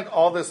spent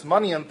all this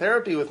money in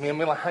therapy with me. I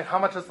mean, how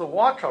much is the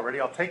watch already?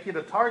 I'll take you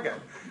to Target,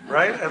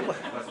 right? And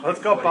let's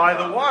go buy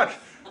the watch.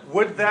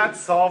 Would that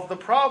solve the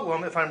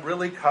problem if I'm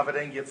really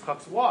coveting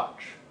Yitzchak's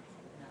watch?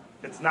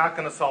 It's not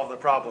going to solve the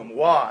problem.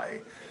 Why?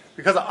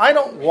 Because I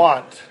don't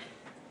want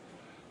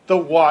the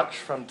watch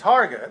from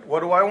Target. What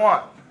do I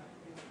want?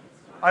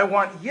 I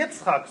want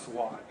Yitzchak's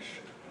watch.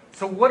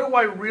 So what do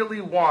I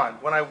really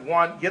want when I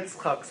want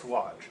Yitzchak's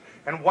watch?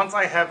 And once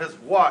I have his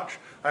watch,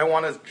 I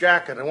want his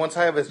jacket. And once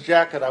I have his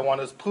jacket, I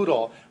want his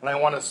poodle. And I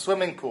want his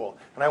swimming pool.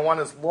 And I want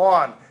his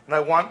lawn. And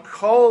I want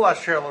kol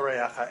asher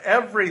l'reacha,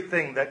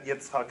 everything that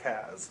Yitzchak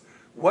has.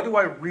 What do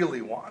I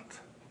really want?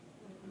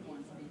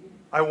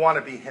 I want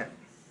to be him.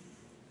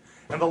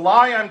 And the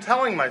lie I'm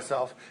telling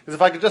myself is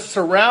if I could just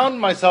surround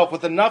myself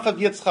with enough of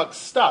Yitzchak's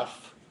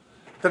stuff,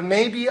 then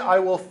maybe I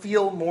will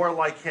feel more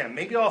like him.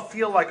 Maybe I'll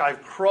feel like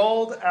I've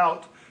crawled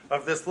out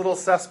of this little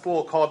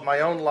cesspool called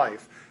my own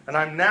life, and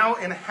I'm now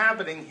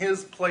inhabiting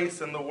his place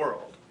in the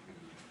world.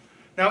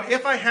 Now,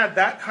 if I had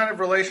that kind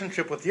of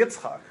relationship with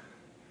Yitzchak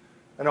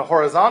in a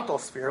horizontal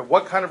sphere,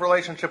 what kind of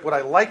relationship would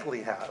I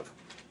likely have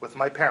with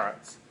my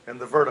parents in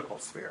the vertical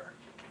sphere?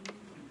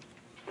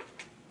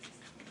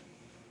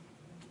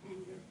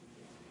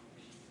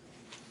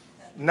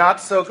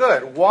 Not so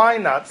good. Why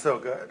not so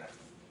good?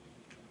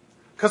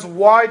 Because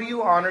why do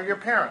you honor your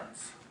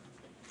parents?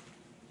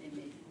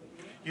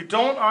 You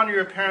don't honor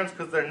your parents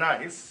because they're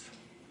nice.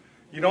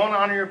 You don't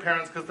honor your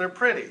parents because they're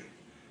pretty.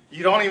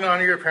 You don't even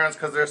honor your parents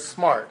because they're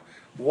smart.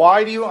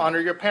 Why do you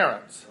honor your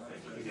parents?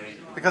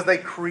 Because they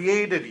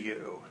created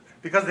you.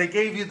 Because they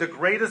gave you the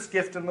greatest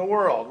gift in the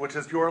world, which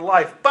is your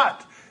life.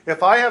 But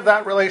if I have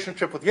that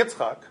relationship with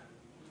Yitzchak,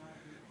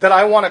 that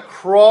I want to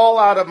crawl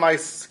out of my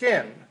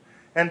skin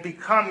and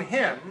become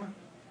him,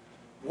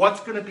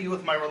 What's going to be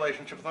with my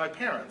relationship with my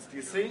parents? Do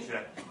you see?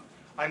 Reject.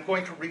 I'm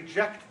going to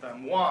reject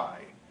them. Why?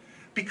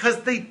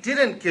 Because they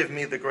didn't give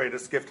me the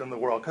greatest gift in the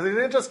world. Because they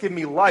didn't just give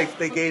me life,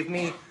 they gave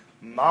me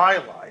my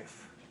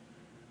life.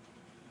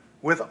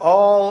 With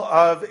all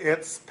of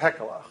its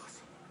pekelachs,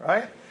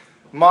 right?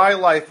 My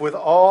life with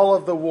all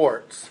of the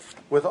warts,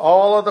 with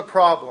all of the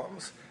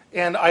problems.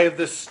 And I have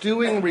this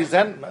stewing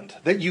resentment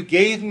that you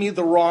gave me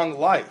the wrong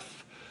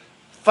life.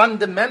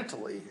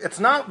 Fundamentally, it's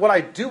not what I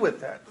do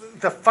with it.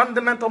 The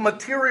fundamental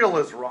material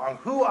is wrong.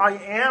 Who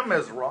I am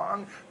is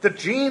wrong. The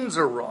genes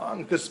are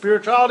wrong. The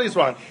spirituality is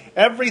wrong.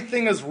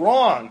 Everything is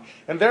wrong.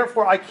 And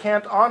therefore, I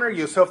can't honor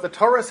you. So if the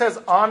Torah says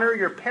honor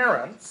your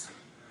parents,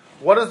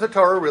 what is the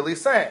Torah really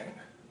saying?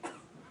 Value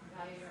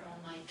your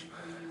own life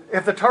and who you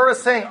If the Torah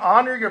is saying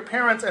honor your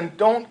parents and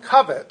don't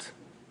covet,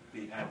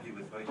 Be happy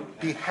with what you have.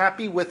 be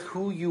happy with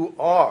who you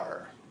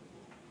are.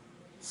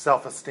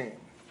 Self-esteem.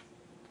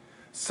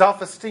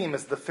 Self-esteem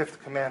is the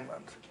fifth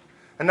commandment.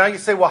 And now you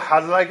say, well, how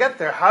did I get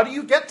there? How do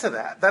you get to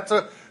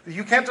that?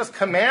 You can't just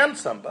command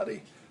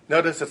somebody.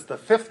 Notice it's the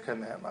fifth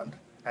commandment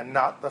and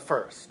not the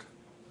first.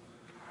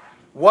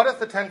 What if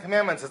the Ten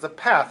Commandments is a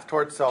path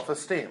towards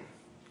self-esteem?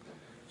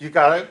 You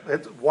got it.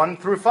 It's 1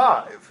 through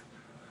 5.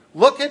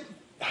 Look at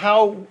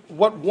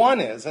what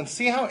 1 is and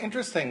see how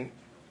interesting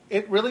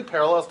it really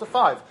parallels to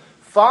 5.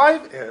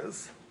 5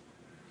 is,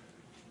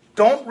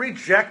 don't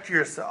reject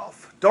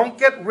yourself. Don't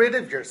get rid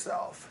of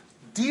yourself.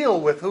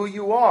 Deal with who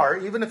you are,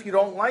 even if you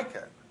don't like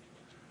it.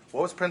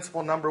 What was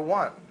principle number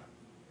 1?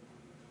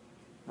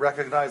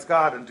 Recognize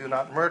God and do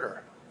not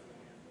murder.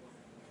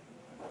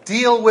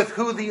 Deal with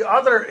who the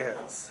other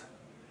is,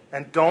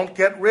 and don't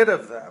get rid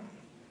of them,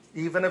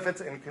 even if it's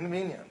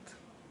inconvenient.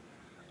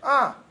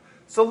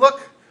 So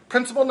look,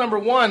 principle number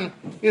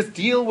 1 is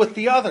deal with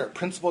the other.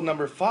 Principle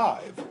number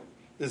 5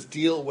 is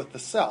deal with the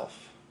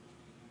self.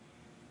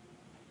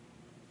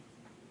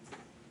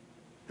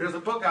 There's a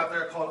book out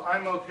there called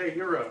I'm Okay,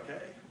 You're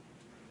Okay.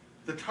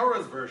 The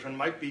Torah's version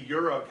might be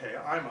you're okay,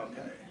 I'm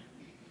okay.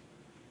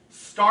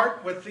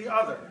 Start with the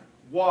other.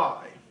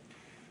 Why?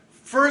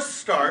 First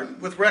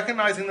start with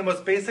recognizing the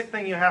most basic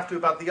thing you have to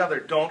about the other.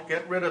 Don't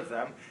get rid of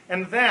them.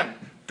 And then,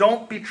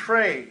 don't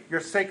betray your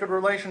sacred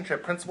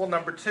relationship, principle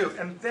number 2.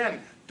 And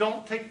then,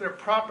 don't take their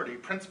property,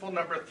 principle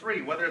number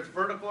 3, whether it's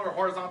vertical or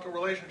horizontal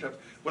relationships,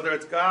 whether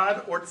it's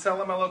God or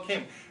Tselem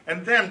Elohim.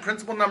 And then,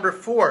 principle number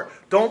 4,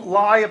 don't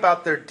lie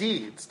about their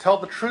deeds. Tell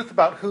the truth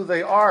about who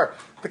they are.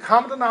 The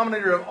common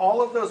denominator of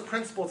all of those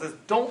principles is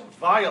don't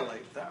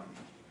violate them.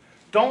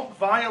 Don't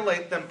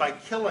violate them by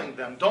killing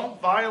them.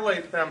 Don't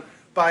violate them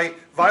by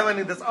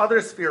violating this other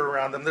sphere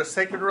around them, their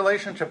sacred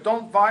relationship.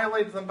 Don't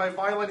violate them by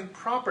violating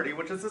property,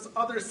 which is this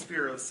other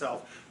sphere of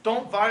self.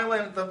 Don't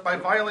violate them by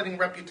violating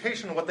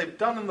reputation, what they've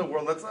done in the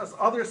world. That's this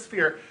other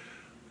sphere.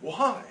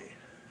 Why?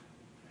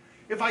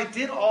 If I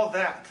did all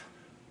that,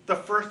 the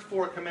first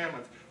 4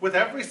 commandments, with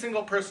every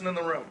single person in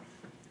the room,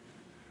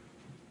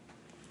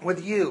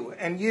 with you,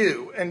 and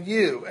you, and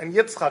you, and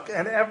Yitzchak,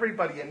 and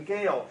everybody, and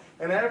Gail,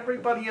 and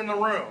everybody in the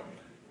room,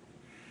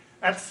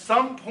 at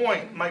some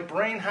point, my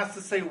brain has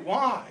to say,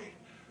 why?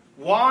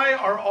 Why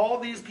are all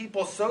these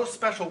people so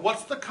special?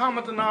 What's the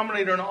common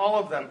denominator in all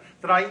of them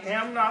that I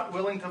am not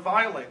willing to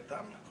violate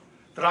them?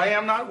 That I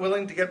am not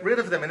willing to get rid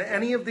of them in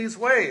any of these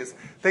ways?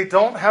 They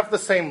don't have the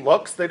same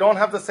looks. They don't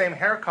have the same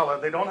hair color.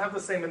 They don't have the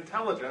same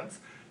intelligence.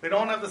 They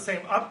don't have the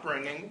same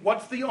upbringing.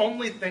 What's the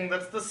only thing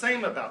that's the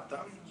same about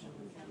them?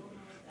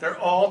 They're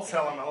all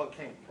Tselem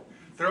Elohim.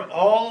 They're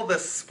all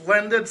this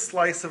splendid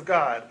slice of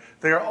God.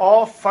 They're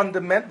all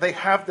they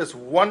have this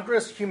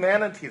wondrous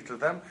humanity to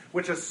them,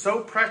 which is so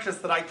precious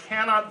that I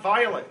cannot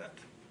violate it.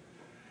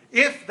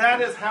 If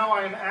that is how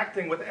I am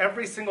acting with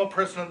every single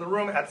person in the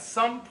room, at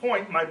some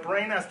point my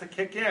brain has to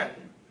kick in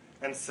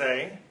and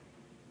say,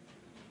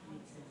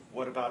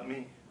 what about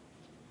me?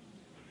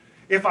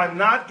 If I'm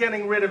not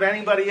getting rid of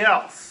anybody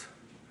else,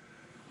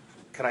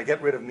 can I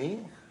get rid of me?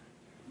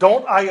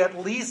 Don't I at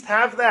least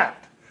have that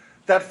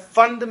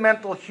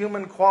fundamental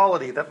human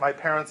quality that my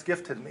parents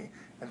gifted me?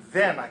 And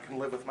then I can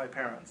live with my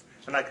parents.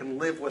 And I can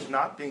live with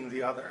not being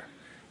the other.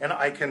 And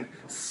I can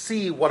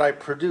see what I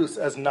produce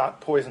as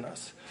not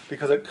poisonous,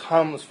 because it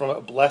comes from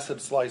a blessed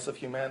slice of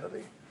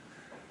humanity.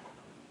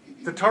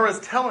 The Torah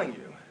is telling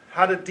you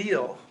how to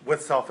deal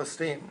with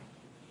self-esteem.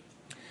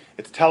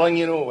 It's telling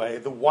you in a way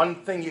the one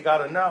thing you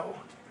got to know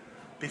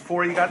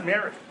before you got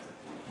married.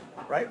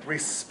 Right?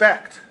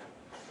 Respect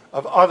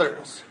of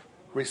others.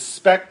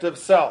 Respect of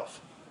self.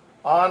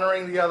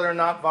 Honoring the other and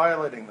not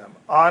violating them.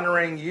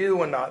 Honoring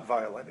you and not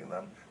violating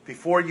them.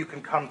 Before you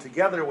can come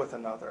together with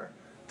another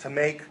to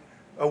make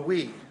a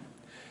we.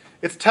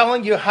 It's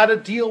telling you how to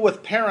deal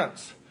with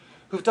parents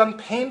who've done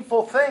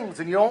painful things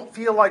and you don't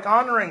feel like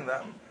honoring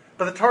them.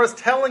 But the Torah is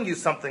telling you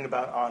something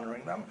about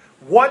honoring them.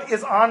 What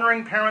is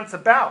honoring parents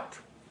about?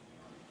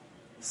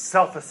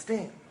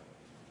 Self-esteem.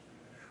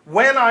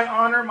 When I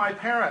honor my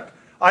parent,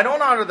 I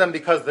don't honor them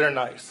because they're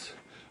nice.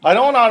 I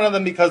don't honor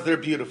them because they're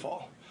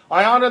beautiful.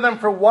 I honor them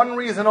for one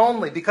reason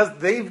only, because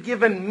they've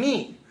given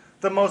me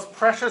the most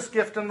precious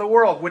gift in the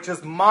world, which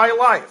is my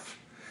life.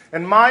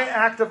 And my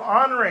act of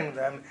honoring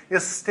them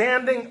is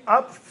standing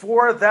up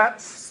for that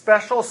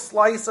special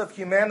slice of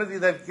humanity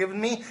they've given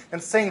me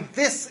and saying,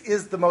 this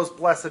is the most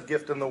blessed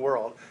gift in the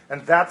world,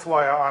 and that's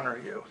why I honor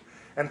you.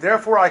 And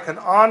therefore I can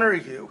honor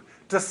you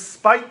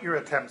despite your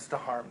attempts to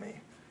harm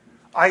me.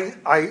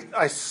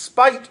 I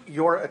spite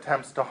your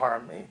attempts to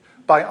harm me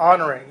by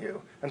honoring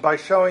you and by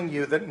showing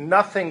you that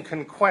nothing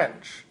can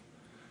quench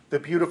the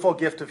beautiful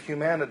gift of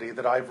humanity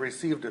that I've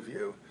received of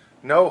you.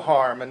 No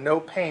harm and no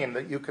pain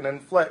that you can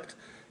inflict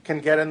can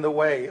get in the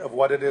way of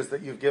what it is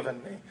that you've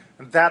given me.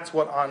 And that's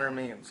what honor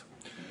means.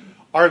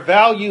 Our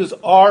values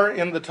are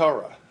in the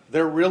Torah.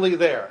 They're really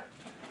there.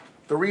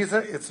 The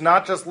reason, it's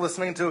not just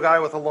listening to a guy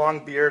with a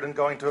long beard and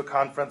going to a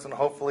conference and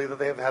hopefully that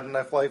they've had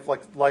enough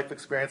life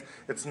experience.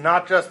 It's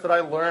not just that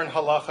I learn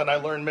halacha and I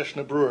learn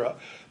Mishnah Brura.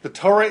 The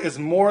Torah is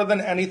more than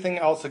anything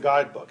else a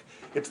guidebook.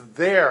 It's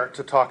there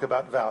to talk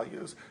about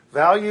values.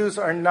 Values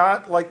are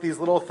not like these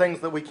little things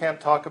that we can't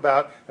talk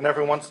about, and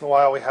every once in a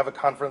while we have a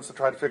conference to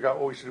try to figure out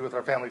what we should do with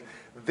our families.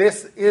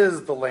 This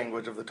is the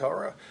language of the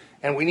Torah,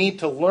 and we need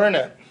to learn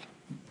it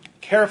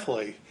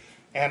carefully.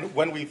 And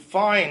when we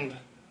find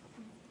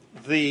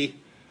the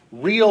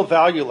real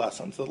value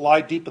lessons that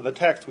lie deep in the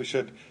text, we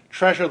should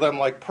treasure them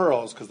like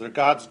pearls because they're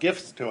God's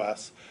gifts to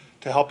us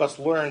to help us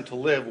learn to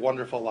live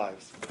wonderful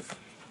lives.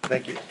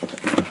 Thank you.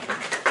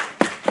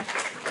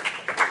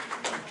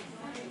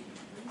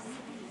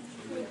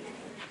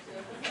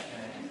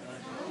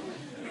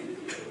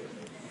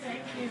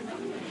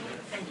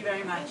 Thank you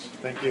very much.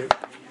 Thank you.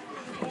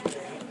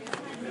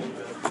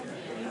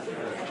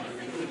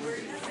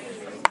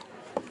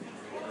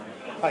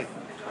 Hi.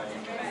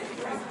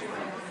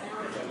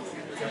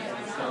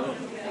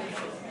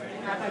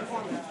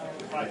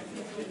 Hi.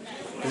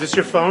 Is this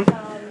your phone?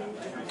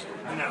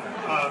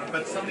 No,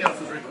 but somebody else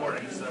is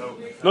recording, so...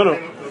 No.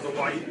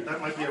 That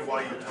might be a YU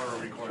Torah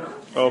recorder.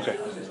 Oh, okay.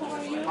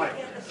 Hi.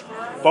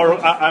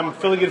 Baruch, I'm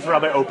filling in for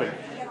Rabbi Open.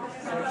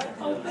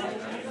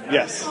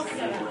 Yes.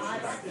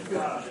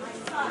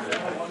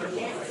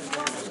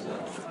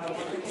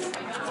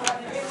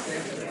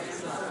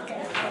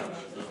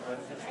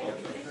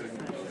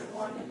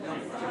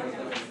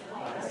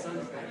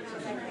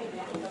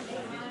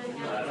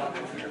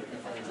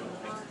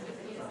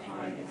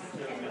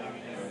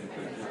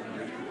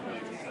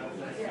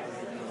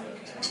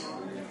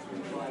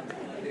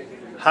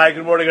 Hi,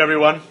 good morning,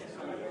 everyone.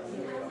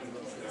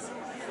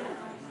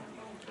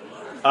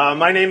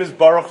 My name is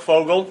Baruch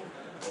Fogel.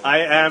 I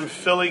am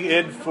filling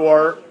in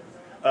for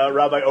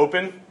Rabbi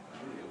Open.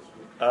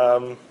 Hi.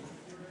 No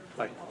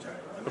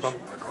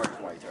problem.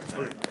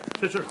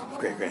 Sure.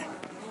 Great.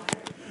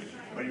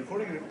 Are you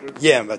recording? Yeah, but